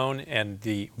smartphone and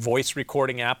the voice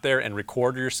recording app there and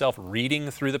record yourself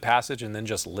reading through the passage and then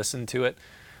just listen to it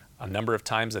a number of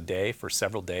times a day for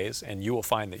several days, and you will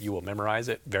find that you will memorize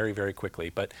it very, very quickly.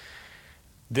 But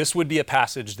this would be a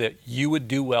passage that you would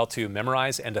do well to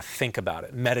memorize and to think about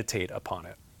it, meditate upon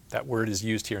it. That word is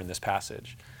used here in this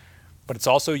passage. But it's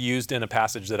also used in a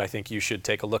passage that I think you should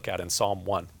take a look at in Psalm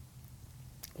 1.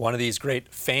 One of these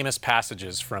great famous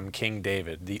passages from King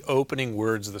David, the opening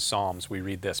words of the Psalms, we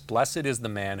read this: Blessed is the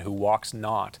man who walks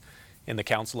not in the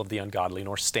counsel of the ungodly,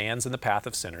 nor stands in the path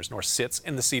of sinners, nor sits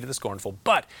in the seat of the scornful,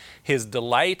 but his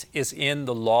delight is in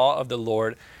the law of the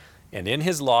Lord, and in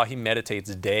his law he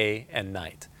meditates day and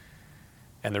night.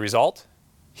 And the result?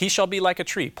 He shall be like a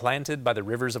tree planted by the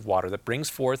rivers of water that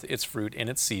brings forth its fruit in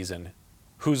its season,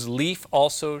 whose leaf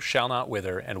also shall not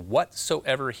wither, and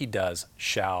whatsoever he does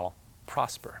shall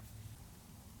prosper.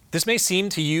 This may seem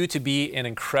to you to be an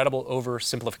incredible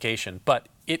oversimplification, but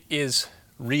it is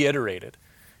reiterated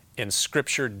in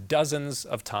Scripture dozens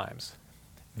of times.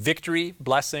 Victory,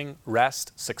 blessing,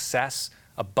 rest, success,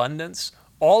 abundance,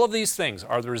 all of these things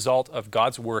are the result of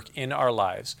God's work in our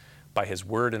lives by His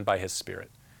Word and by His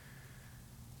Spirit.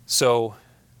 So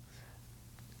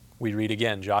we read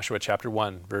again, Joshua chapter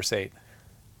 1, verse 8.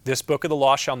 This book of the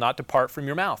law shall not depart from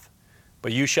your mouth,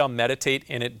 but you shall meditate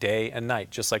in it day and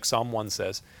night, just like Psalm 1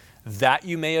 says, that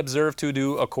you may observe to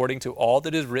do according to all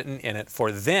that is written in it, for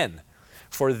then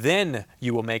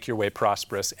you will make your way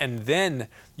prosperous, and then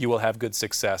you will have good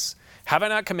success. Have I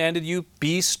not commanded you?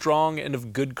 Be strong and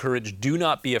of good courage. Do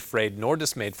not be afraid nor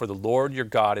dismayed, for the Lord your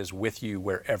God is with you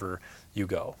wherever you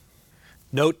go.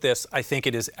 Note this, I think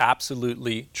it is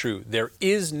absolutely true. There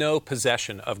is no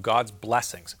possession of God's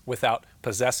blessings without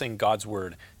possessing God's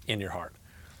Word in your heart.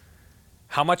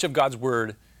 How much of God's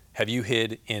Word have you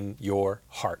hid in your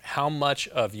heart? How much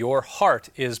of your heart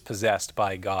is possessed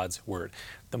by God's Word?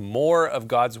 The more of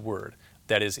God's Word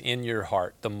that is in your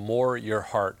heart, the more your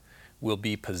heart will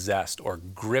be possessed or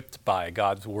gripped by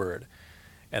God's Word,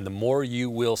 and the more you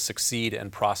will succeed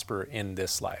and prosper in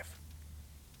this life.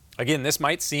 Again, this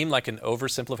might seem like an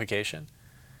oversimplification,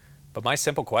 but my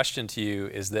simple question to you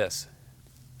is this: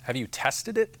 have you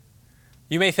tested it?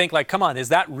 You may think like, come on, is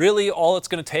that really all it's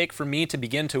going to take for me to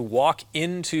begin to walk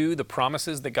into the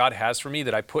promises that God has for me,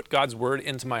 that I put God's Word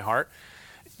into my heart?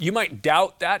 You might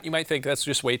doubt that. You might think that's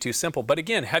just way too simple. But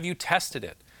again, have you tested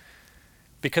it?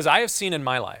 Because I have seen in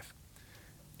my life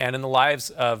and in the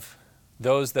lives of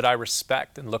those that I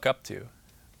respect and look up to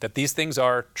that these things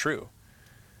are true.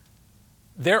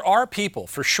 There are people,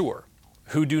 for sure,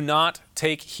 who do not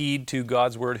take heed to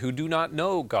God's Word, who do not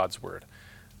know God's Word,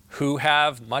 who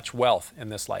have much wealth in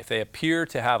this life. They appear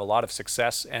to have a lot of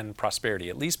success and prosperity,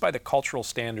 at least by the cultural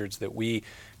standards that we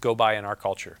go by in our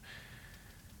culture.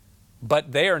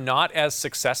 But they are not as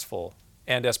successful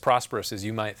and as prosperous as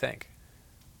you might think.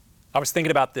 I was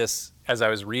thinking about this as I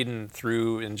was reading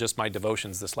through in just my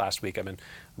devotions this last week. I've been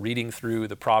reading through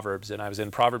the Proverbs, and I was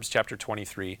in Proverbs chapter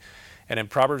 23. And in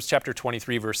Proverbs chapter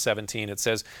 23, verse 17, it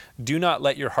says, "Do not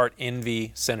let your heart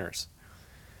envy sinners,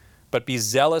 but be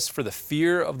zealous for the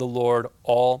fear of the Lord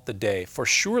all the day. For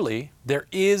surely there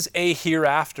is a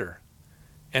hereafter,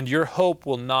 and your hope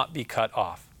will not be cut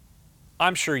off."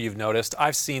 I'm sure you've noticed,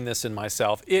 I've seen this in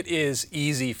myself. It is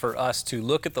easy for us to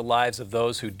look at the lives of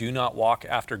those who do not walk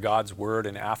after God's Word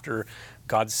and after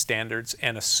God's standards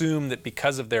and assume that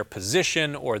because of their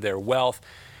position or their wealth,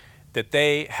 that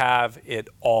they have it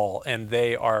all and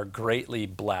they are greatly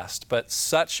blessed. But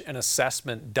such an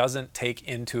assessment doesn't take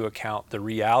into account the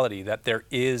reality that there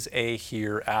is a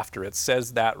hereafter. It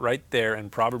says that right there in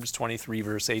Proverbs 23,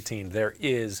 verse 18. There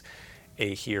is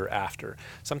a hereafter.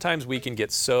 Sometimes we can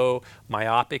get so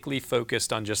myopically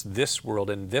focused on just this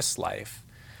world and this life,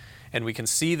 and we can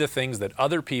see the things that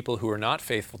other people who are not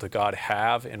faithful to God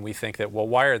have, and we think that, well,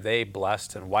 why are they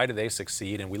blessed and why do they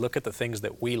succeed? And we look at the things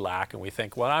that we lack and we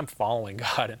think, well, I'm following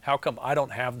God, and how come I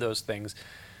don't have those things?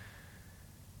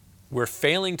 We're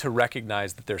failing to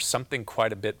recognize that there's something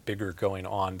quite a bit bigger going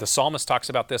on. The psalmist talks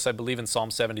about this, I believe, in Psalm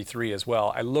 73 as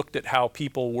well. I looked at how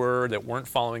people were that weren't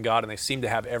following God, and they seemed to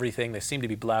have everything. They seemed to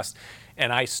be blessed.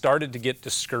 And I started to get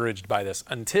discouraged by this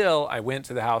until I went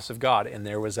to the house of God, and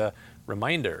there was a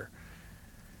reminder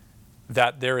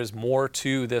that there is more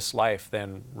to this life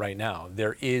than right now.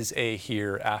 There is a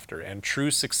hereafter, and true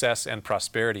success and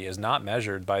prosperity is not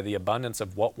measured by the abundance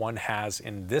of what one has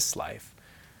in this life,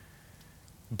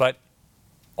 but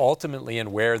ultimately in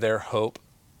where their hope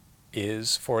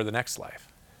is for the next life.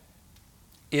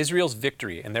 Israel's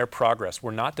victory and their progress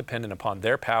were not dependent upon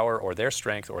their power or their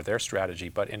strength or their strategy,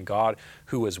 but in God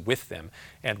who was with them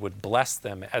and would bless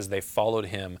them as they followed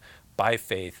Him by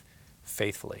faith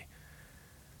faithfully.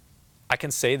 I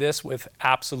can say this with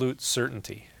absolute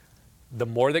certainty. The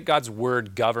more that God's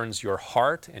Word governs your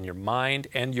heart and your mind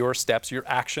and your steps, your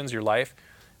actions, your life,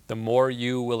 the more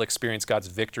you will experience God's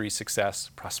victory, success,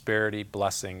 prosperity,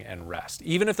 blessing, and rest.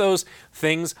 Even if those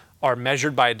things are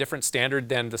measured by a different standard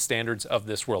than the standards of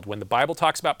this world. When the Bible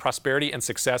talks about prosperity and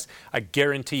success, I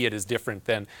guarantee it is different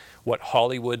than what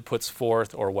Hollywood puts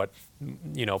forth or what,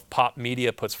 pop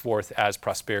media puts forth as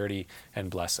prosperity and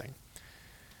blessing.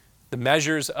 The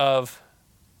measures of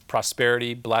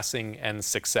prosperity, blessing, and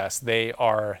success, they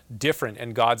are different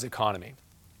in God's economy.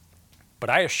 But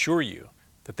I assure you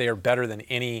that they are better than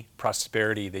any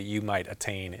prosperity that you might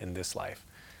attain in this life.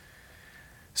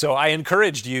 So I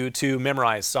encouraged you to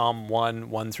memorize Psalm 1,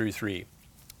 1 through 3.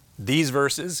 These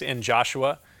verses in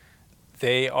Joshua,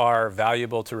 they are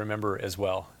valuable to remember as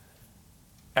well.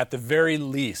 At the very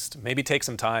least, maybe take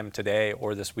some time today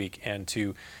or this week and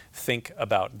to think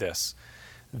about this.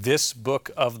 This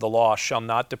book of the law shall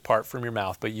not depart from your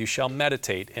mouth, but you shall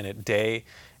meditate in it day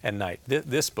and night.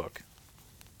 This book,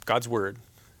 God's word,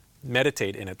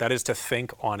 meditate in it. That is to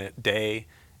think on it day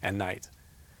and night,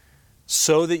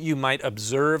 so that you might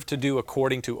observe to do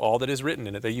according to all that is written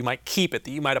in it, that you might keep it,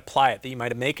 that you might apply it, that you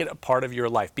might make it a part of your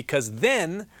life, because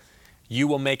then you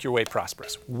will make your way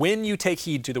prosperous. When you take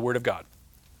heed to the word of God,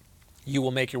 you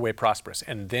will make your way prosperous,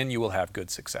 and then you will have good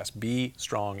success. Be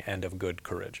strong and of good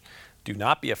courage. Do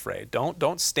not be afraid.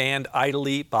 Don't stand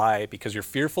idly by because you're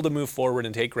fearful to move forward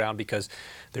and take ground, because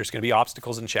there's going to be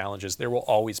obstacles and challenges. There will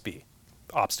always be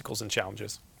obstacles and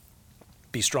challenges.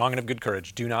 Be strong and of good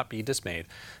courage. Do not be dismayed,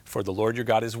 for the Lord your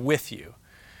God is with you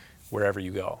wherever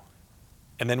you go.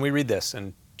 And then we read this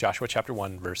in Joshua chapter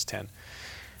 1, verse 10.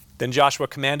 Then Joshua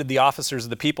commanded the officers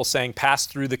of the people, saying, pass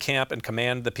through the camp and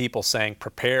command the people, saying,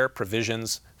 prepare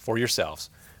provisions for yourselves.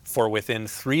 For within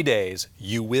 3 days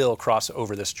you will cross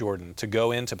over this Jordan to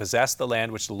go in to possess the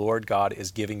land which the Lord God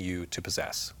is giving you to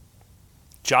possess.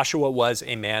 Joshua was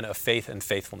a man of faith and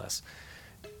faithfulness.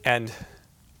 And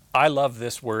I love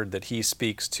this word that he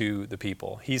speaks to the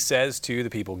people. He says to the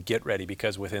people, get ready,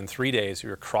 because within 3 days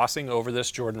you're crossing over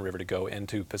this Jordan River to go in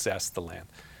to possess the land.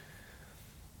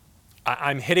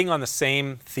 I'm hitting on the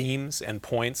same themes and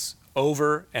points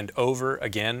over and over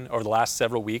again over the last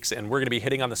several weeks, and we're going to be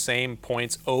hitting on the same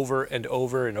points over and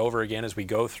over and over again as we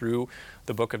go through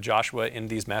the book of Joshua in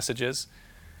these messages,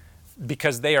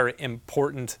 because they are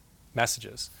important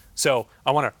messages. So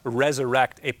I want to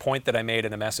resurrect a point that I made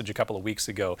in a message a couple of weeks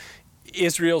ago.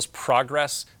 Israel's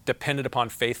progress depended upon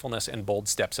faithfulness and bold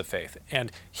steps of faith.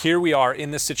 And here we are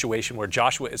in this situation where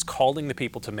Joshua is calling the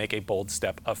people to make a bold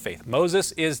step of faith.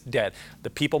 Moses is dead.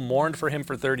 The people mourned for him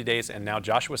for 30 days, and now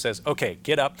Joshua says, okay,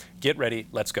 get up, get ready,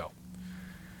 let's go.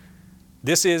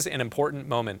 This is an important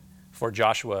moment for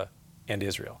Joshua and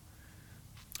Israel.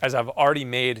 As I've already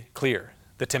made clear,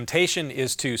 the temptation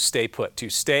is to stay put, to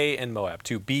stay in Moab,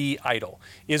 to be idle.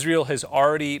 Israel has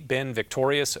already been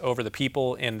victorious over the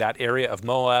people in that area of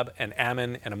Moab and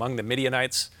Ammon and among the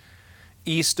Midianites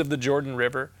east of the Jordan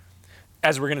River.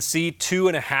 As we're going to see,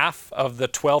 2.5 of the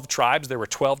 12 tribes, there were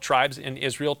 12 tribes in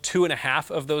Israel,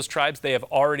 2.5 of those tribes, they have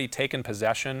already taken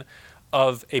possession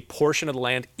of a portion of the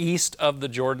land east of the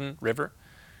Jordan River.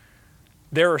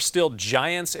 There are still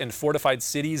giants and fortified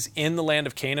cities in the land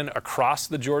of Canaan across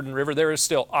the Jordan River. There are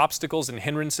still obstacles and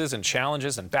hindrances and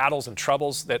challenges and battles and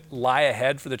troubles that lie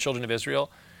ahead for the children of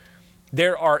Israel.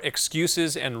 There are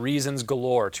excuses and reasons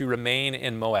galore to remain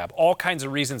in Moab. All kinds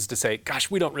of reasons to say,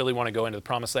 gosh, we don't really want to go into the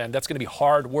promised land. That's going to be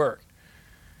hard work.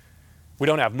 We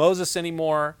don't have Moses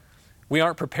anymore. We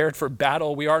aren't prepared for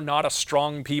battle. We are not a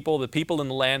strong people. The people in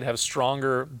the land have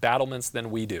stronger battlements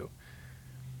than we do.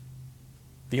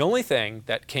 The only thing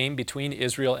that came between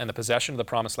Israel and the possession of the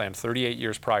promised land 38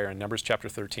 years prior in Numbers chapter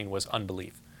 13 was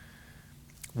unbelief.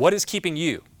 What is keeping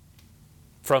you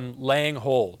from laying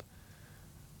hold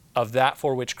of that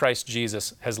for which Christ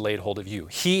Jesus has laid hold of you?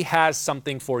 He has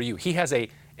something for you. He has a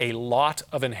lot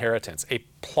of inheritance, a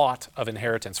plot of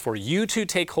inheritance for you to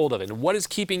take hold of. And what is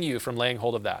keeping you from laying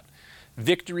hold of that?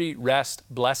 Victory, rest,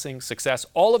 blessing, success,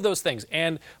 all of those things,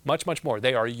 and much, much more.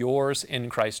 They are yours in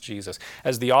Christ Jesus.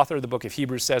 As the author of the book of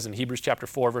Hebrews says in Hebrews chapter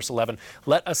 4, verse 11,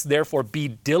 let us therefore be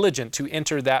diligent to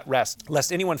enter that rest,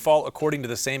 lest anyone fall according to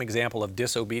the same example of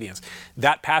disobedience.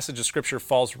 That passage of scripture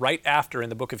falls right after in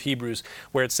the book of Hebrews,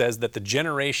 where it says that the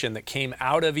generation that came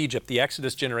out of Egypt, the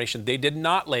Exodus generation, they did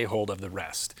not lay hold of the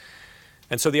rest.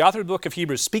 And so the author of the book of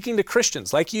Hebrews, speaking to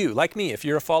Christians like you, like me, if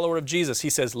you're a follower of Jesus, he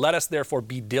says, let us therefore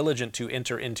be diligent to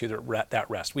enter into that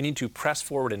rest. We need to press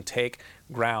forward and take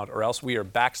ground, or else we are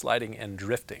backsliding and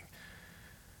drifting.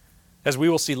 As we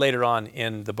will see later on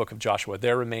in the book of Joshua,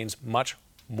 there remains much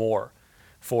more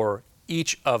for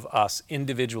each of us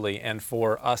individually and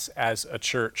for us as a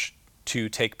church to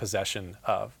take possession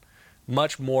of.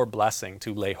 Much more blessing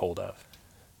to lay hold of.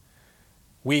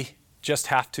 We just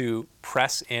have to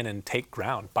press in and take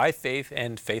ground by faith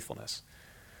and faithfulness.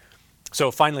 So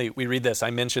finally, we read this.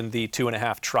 I mentioned the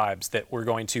 2.5 tribes that were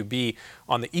going to be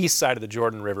on the east side of the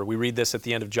Jordan River. We read this at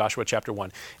the end of Joshua chapter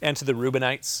 1. And to the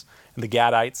Reubenites and the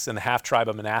Gadites and the half tribe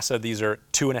of Manasseh, these are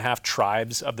 2.5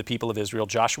 tribes of the people of Israel,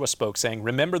 Joshua spoke, saying,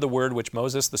 remember the word which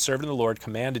Moses, the servant of the Lord,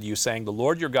 commanded you, saying, the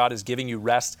Lord your God is giving you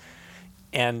rest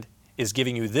and is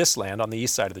giving you this land on the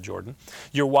east side of the Jordan.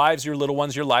 Your wives, your little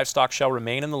ones, your livestock shall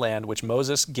remain in the land which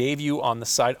Moses gave you on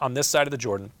this side of the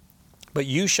Jordan. But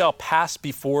you shall pass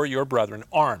before your brethren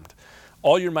armed,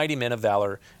 all your mighty men of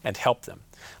valor, and help them,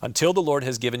 until the Lord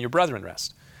has given your brethren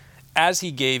rest, as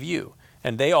he gave you.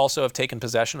 And they also have taken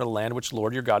possession of the land which the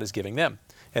Lord your God is giving them.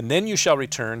 And then you shall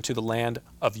return to the land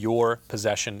of your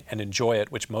possession and enjoy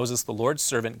it, which Moses, the Lord's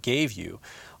servant, gave you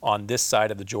on this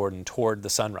side of the Jordan toward the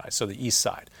sunrise, so the east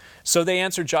side. So they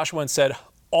answered Joshua and said,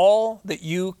 all that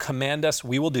you command us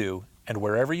we will do, and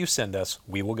wherever you send us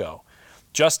we will go.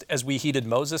 Just as we heeded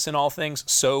Moses in all things,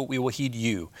 so we will heed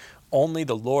you. Only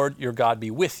the Lord your God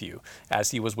be with you,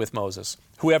 as he was with Moses.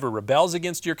 Whoever rebels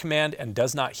against your command and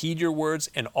does not heed your words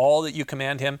and all that you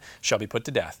command him shall be put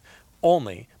to death.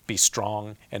 Only be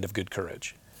strong and of good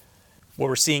courage. What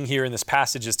we're seeing here in this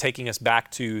passage is taking us back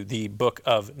to the book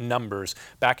of Numbers.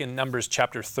 Back in Numbers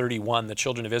chapter 31, the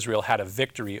children of Israel had a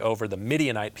victory over the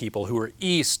Midianite people who were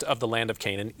east of the land of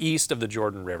Canaan, east of the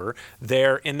Jordan River.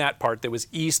 There, in that part that was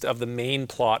east of the main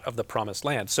plot of the Promised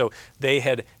Land. So they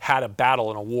had had a battle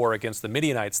and a war against the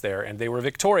Midianites there, and they were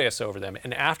victorious over them.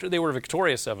 And after they were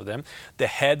victorious over them, the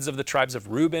heads of the tribes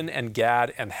of Reuben and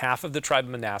Gad and half of the tribe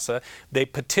of Manasseh, they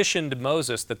petitioned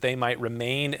Moses that they might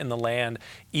remain in the land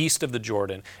east of the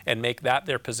Jordan and make that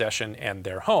their possession and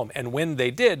their home. And when they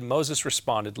did, Moses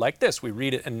responded like this. We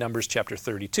read it in Numbers chapter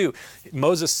 32.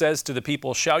 Moses says to the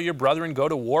people, shall your brethren go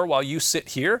to war while you sit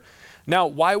here? Now,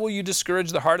 why will you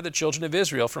discourage the heart of the children of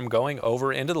Israel from going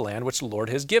over into the land which the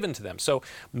Lord has given to them? So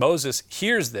Moses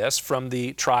hears this from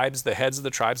the tribes, the heads of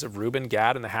the tribes of Reuben,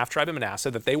 Gad, and the half-tribe of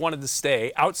Manasseh, that they wanted to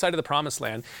stay outside of the Promised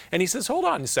Land. And he says, hold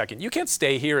on a second. You can't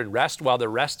stay here and rest while the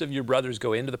rest of your brothers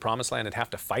go into the Promised Land and have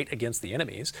to fight against the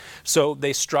enemies. So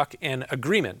they struck an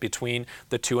agreement between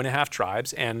the 2.5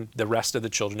 tribes and the rest of the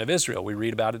children of Israel. We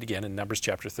read about it again in Numbers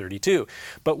chapter 32.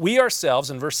 But we ourselves,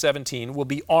 in verse 17, will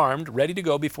be armed, ready to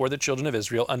go before the children of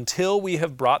Israel until we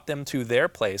have brought them to their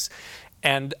place,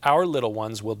 and our little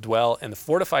ones will dwell in the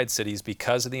fortified cities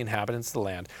because of the inhabitants of the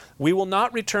land. We will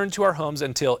not return to our homes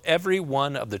until every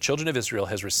one of the children of Israel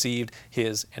has received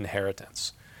his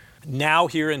inheritance. Now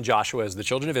here in Joshua, as the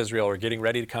children of Israel are getting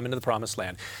ready to come into the Promised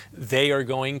Land, they are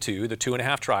going to, the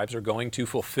 2.5 tribes are going to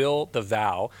fulfill the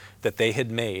vow that they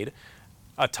had made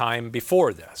a time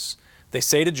before this. They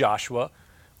say to Joshua,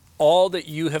 all that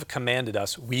you have commanded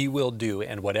us, we will do,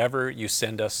 and whatever you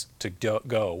send us to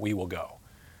go, we will go.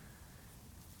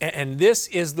 And this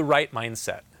is the right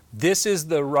mindset. This is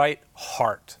the right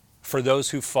heart for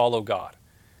those who follow God.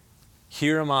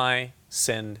 Here am I,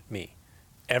 send me.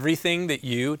 Everything that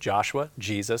you, Joshua,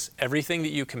 Jesus, everything that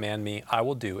you command me, I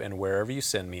will do, and wherever you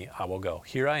send me, I will go.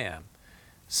 Here I am,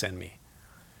 send me.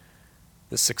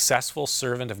 The successful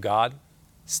servant of God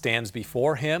stands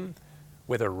before him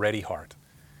with a ready heart.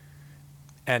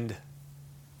 And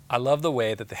I love the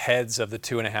way that the heads of the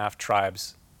 2.5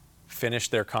 tribes finish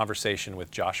their conversation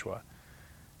with Joshua.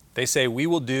 They say, we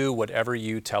will do whatever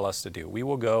you tell us to do. We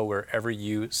will go wherever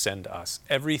you send us.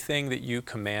 Everything that you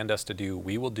command us to do,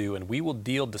 we will do, and we will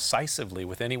deal decisively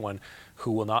with anyone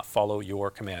who will not follow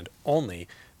your command. Only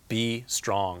be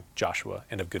strong, Joshua,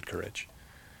 and of good courage.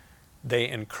 They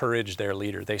encourage their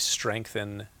leader. They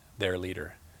strengthen their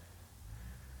leader.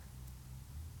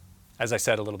 As I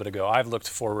said a little bit ago, I've looked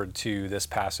forward to this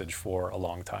passage for a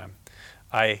long time.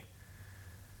 I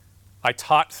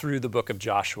taught through the book of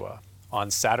Joshua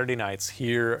on Saturday nights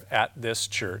here at this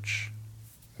church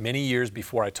many years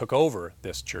before I took over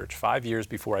this church, 5 years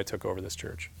before I took over this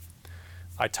church.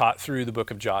 I taught through the book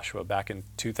of Joshua back in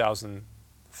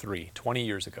 2003, 20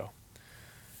 years ago.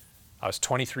 I was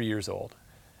 23 years old.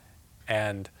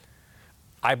 And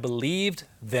I believed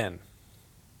then,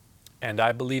 and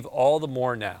I believe all the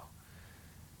more now,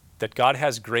 that God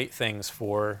has great things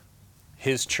for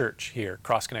his church here,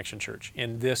 Cross Connection Church,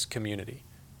 in this community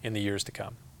in the years to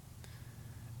come.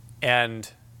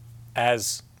 And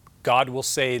as God will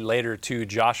say later to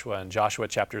Joshua in Joshua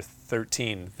chapter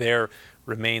 13, there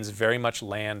remains very much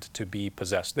land to be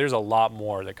possessed. There's a lot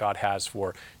more that God has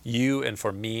for you and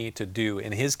for me to do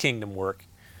in his kingdom work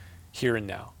here and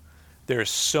now. There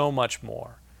is so much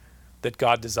more that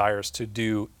God desires to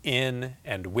do in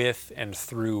and with and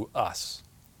through us.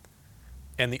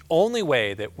 And the only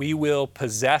way that we will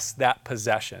possess that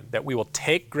possession, that we will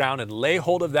take ground and lay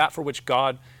hold of that for which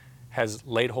God has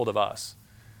laid hold of us,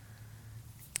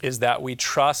 is that we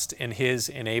trust in his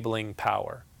enabling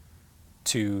power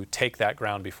to take that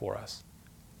ground before us.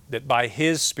 That by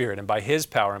his Spirit and by his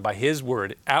power and by his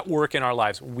word at work in our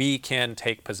lives, we can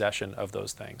take possession of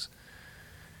those things.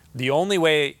 The only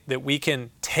way that we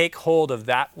can take hold of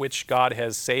that which God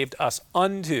has saved us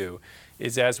unto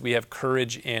is as we have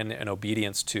courage in and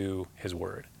obedience to his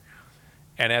word.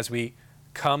 And as we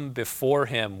come before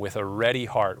him with a ready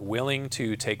heart, willing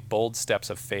to take bold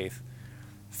steps of faith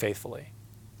faithfully.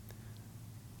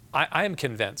 I am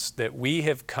convinced that we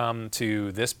have come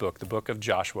to this book, the book of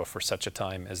Joshua, for such a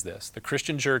time as this. The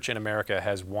Christian church in America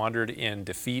has wandered in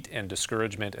defeat and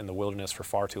discouragement in the wilderness for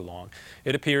far too long.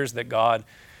 It appears that God,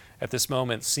 at this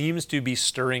moment, seems to be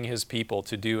stirring his people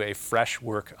to do a fresh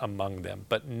work among them.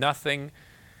 But nothing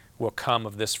will come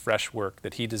of this fresh work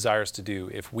that he desires to do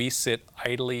if we sit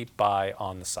idly by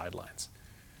on the sidelines.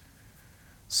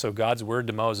 So God's word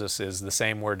to Moses is the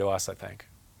same word to us, I think.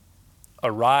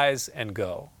 Arise and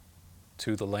go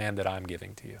to the land that I'm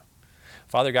giving to you.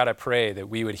 Father God, I pray that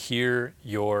we would hear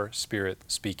your Spirit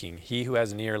speaking. He who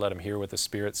has an ear, let him hear what the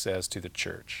Spirit says to the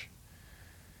church.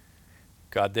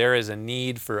 God, there is a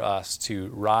need for us to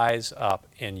rise up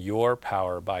in your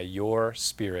power by your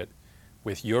Spirit,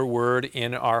 with your word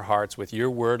in our hearts, with your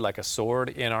word like a sword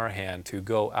in our hand, to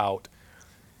go out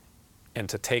and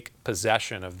to take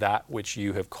possession of that which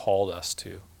you have called us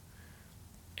to.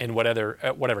 In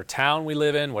whatever town we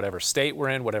live in, whatever state we're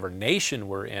in, whatever nation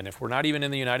we're in, if we're not even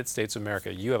in the United States of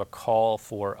America, you have a call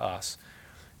for us.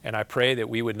 And I pray that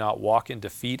we would not walk in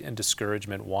defeat and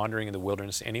discouragement, wandering in the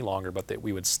wilderness any longer, but that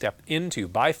we would step into,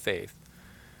 by faith,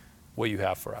 what you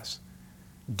have for us.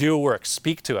 Do a work.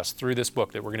 Speak to us through this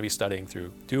book that we're going to be studying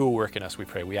through. Do a work in us, we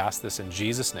pray. We ask this in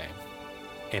Jesus' name.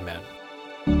 Amen.